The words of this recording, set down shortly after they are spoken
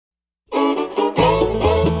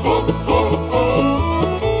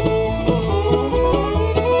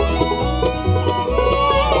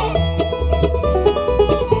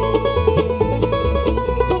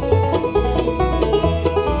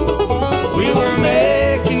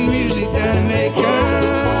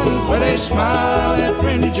smile, that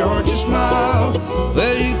friendly Georgia smile.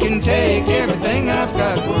 Well, you can take everything I've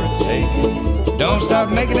got worth taking. Don't stop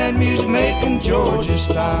making that music, making Georgia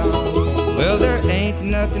style. Well, there ain't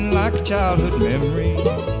nothing like a childhood memory,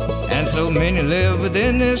 and so many live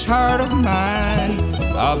within this heart of mine,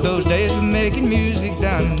 of those days of making music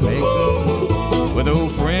down in Macon, with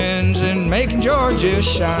old friends and making Georgia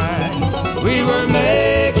shine. We were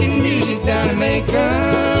making music down in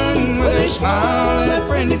Macon, with a smile, that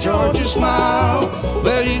friendly Georgia smile.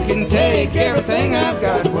 Well, you can take everything I've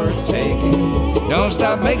got worth taking. Don't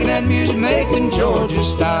stop making that music, making Georgia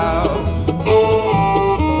style.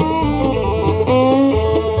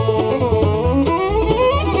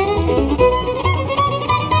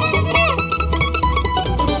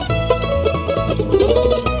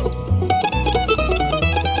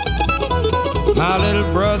 My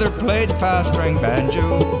little brother played the 5-string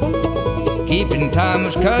banjo, keeping time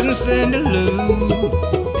was cousin Cindy Lou.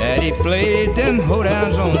 Daddy played them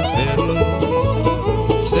hoedowns on the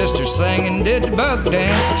fiddle, sister sang and did the buck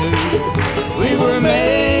dance too. We were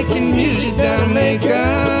making music down in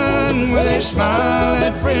Macon, with a smile,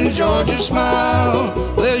 that friend Georgia smile.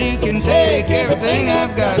 Well, you can take everything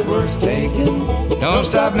I've got worth taking. Don't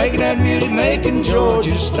stop making that music, making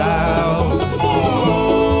Georgia style.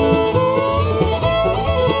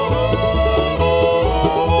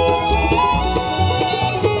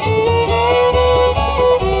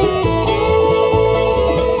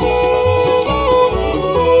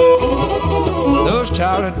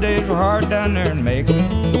 Childhood days were hard down there in Macon.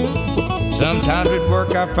 Sometimes we'd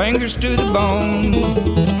work our fingers to the bone.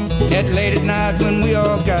 At late at night when we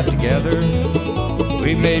all got together,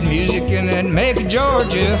 we made music in that Macon,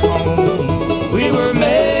 Georgia home. We were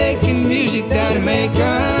making music down in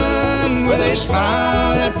Macon, with a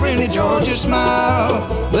smile, that friendly Georgia smile.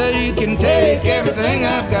 Well, you can take everything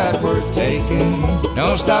I've got worth taking.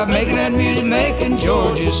 Don't stop making that music, making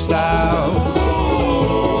Georgia style.